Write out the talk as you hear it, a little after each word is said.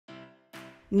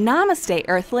Namaste,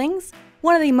 Earthlings!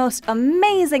 One of the most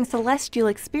amazing celestial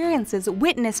experiences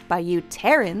witnessed by you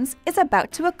Terrans is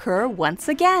about to occur once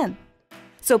again.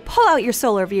 So pull out your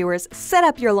solar viewers, set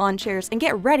up your lawn chairs, and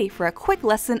get ready for a quick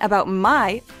lesson about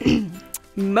my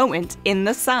moment in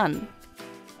the sun.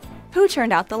 Who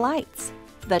turned out the lights?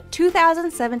 The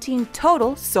 2017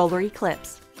 total solar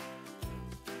eclipse.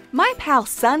 My pal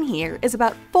Sun here is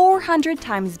about 400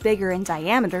 times bigger in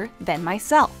diameter than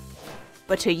myself.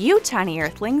 But to you tiny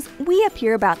Earthlings, we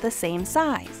appear about the same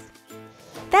size.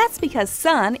 That's because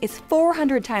Sun is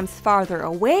 400 times farther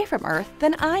away from Earth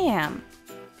than I am.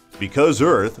 Because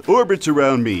Earth orbits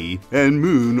around me and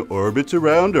Moon orbits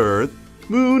around Earth,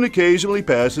 Moon occasionally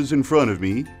passes in front of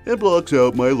me and blocks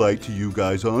out my light to you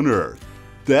guys on Earth.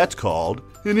 That's called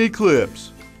an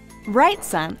eclipse. Right,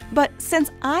 Sun, but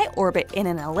since I orbit in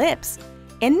an ellipse,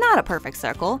 and not a perfect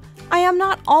circle, I am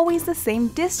not always the same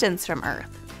distance from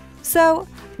Earth. So,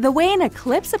 the way an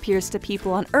eclipse appears to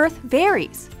people on Earth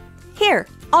varies. Here,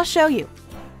 I'll show you.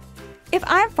 If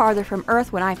I'm farther from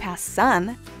Earth when I pass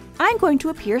Sun, I'm going to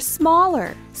appear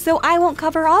smaller, so I won't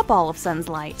cover up all of Sun's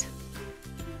light.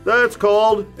 That's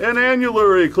called an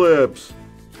annular eclipse.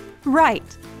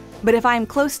 Right, but if I'm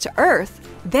close to Earth,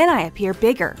 then I appear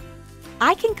bigger.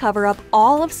 I can cover up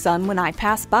all of Sun when I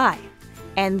pass by.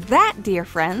 And that, dear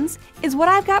friends, is what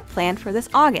I've got planned for this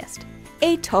August.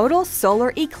 A total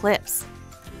solar eclipse.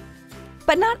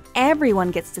 But not everyone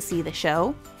gets to see the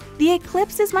show. The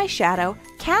eclipse is my shadow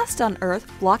cast on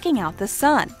Earth blocking out the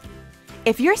sun.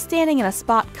 If you're standing in a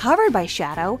spot covered by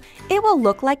shadow, it will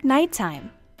look like nighttime.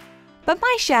 But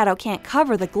my shadow can't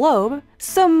cover the globe,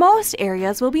 so most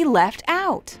areas will be left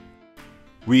out.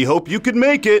 We hope you can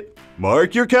make it.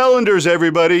 Mark your calendars,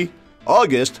 everybody.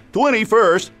 August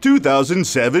 21st,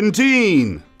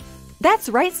 2017. That's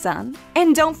right, Sun.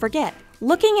 And don't forget,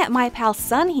 looking at my pal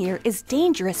Sun here is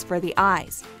dangerous for the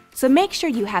eyes, so make sure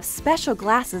you have special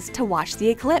glasses to watch the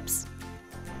eclipse.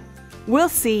 We'll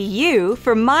see you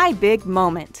for my big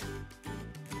moment.